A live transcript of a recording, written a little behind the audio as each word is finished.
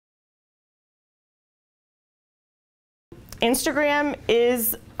Instagram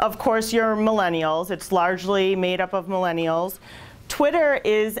is, of course, your millennials. It's largely made up of millennials. Twitter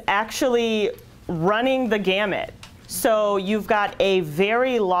is actually running the gamut. So you've got a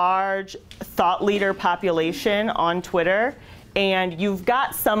very large thought leader population on Twitter, and you've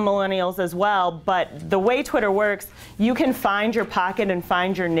got some millennials as well, but the way Twitter works, you can find your pocket and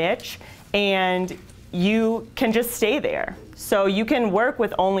find your niche, and you can just stay there. So you can work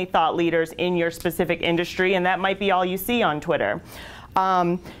with only thought leaders in your specific industry, and that might be all you see on Twitter.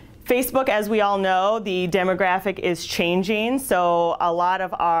 Facebook, as we all know, the demographic is changing, so a lot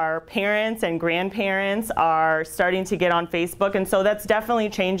of our parents and grandparents are starting to get on Facebook, and so that's definitely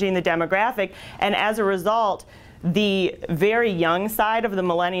changing the demographic, and as a result, the very young side of the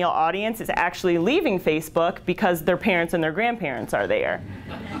millennial audience is actually leaving Facebook because their parents and their grandparents are there.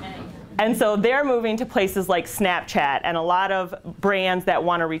 And so they're moving to places like Snapchat, and a lot of brands that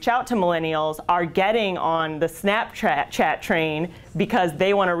want to reach out to millennials are getting on the Snapchat train because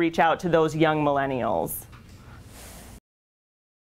they want to reach out to those young millennials.